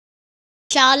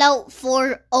shout out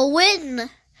for Eoin.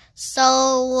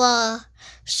 So,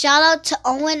 shout out to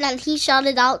Eoin, and he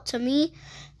shouted out to me.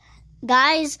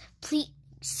 Guys, please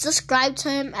subscribe to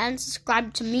him and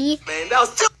subscribe to me. Man, that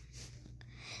was too.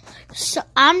 So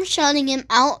I'm shouting him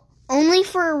out only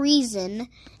for a reason,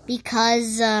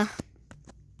 because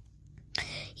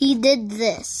he did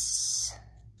this.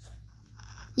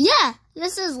 Yeah,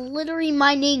 this is literally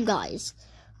my name, guys.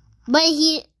 But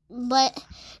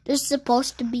there's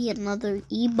supposed to be another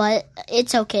E, but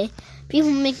it's okay.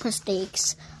 People make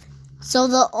mistakes. So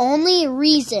the only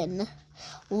reason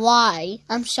why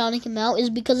I'm shouting him out is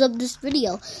because of this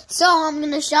video. So I'm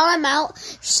going to shout him out.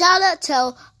 Shout out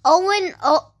to Eoin.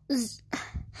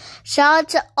 Shout out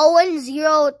to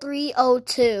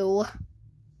Eoin0302.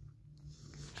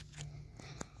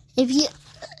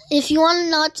 If you want to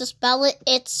know how to spell it,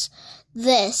 it's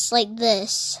this, like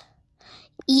this.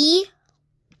 You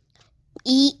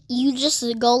just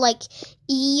go like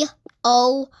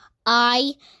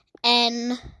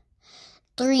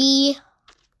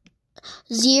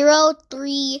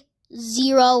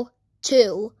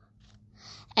Eoin30302.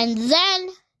 And then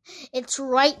it's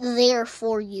right there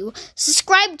for you.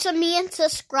 Subscribe to me and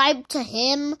subscribe to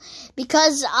him,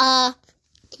 because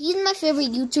he's my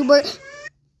favorite YouTuber.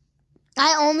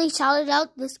 I only shouted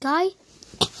out this guy.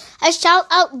 I shout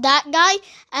out that guy,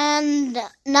 and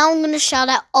now I'm going to shout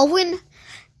out Eoin.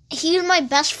 He's my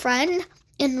best friend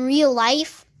in real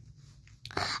life.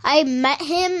 I met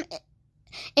him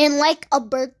in like a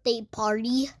birthday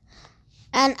party,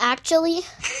 and actually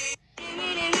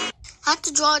had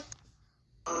to draw.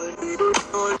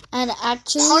 And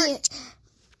actually,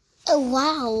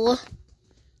 wow,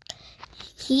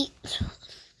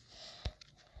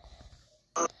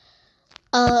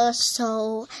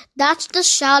 so that's the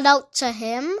shout out to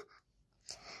him.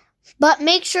 But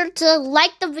make sure to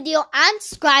like the video and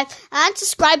subscribe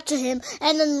to him,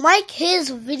 and then like his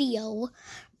video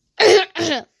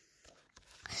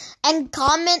and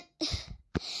comment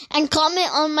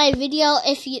on my video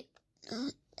if you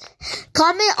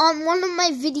comment on one of my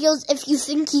videos if you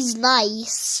think he's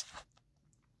nice.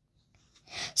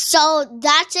 So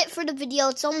that's it for the video.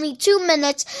 It's only 2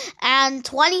 minutes and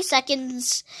 20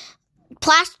 seconds.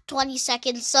 Plus 20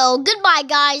 seconds. So goodbye,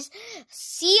 guys.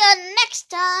 See ya next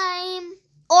time.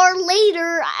 Or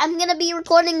later. I'm gonna be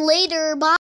recording later. Bye.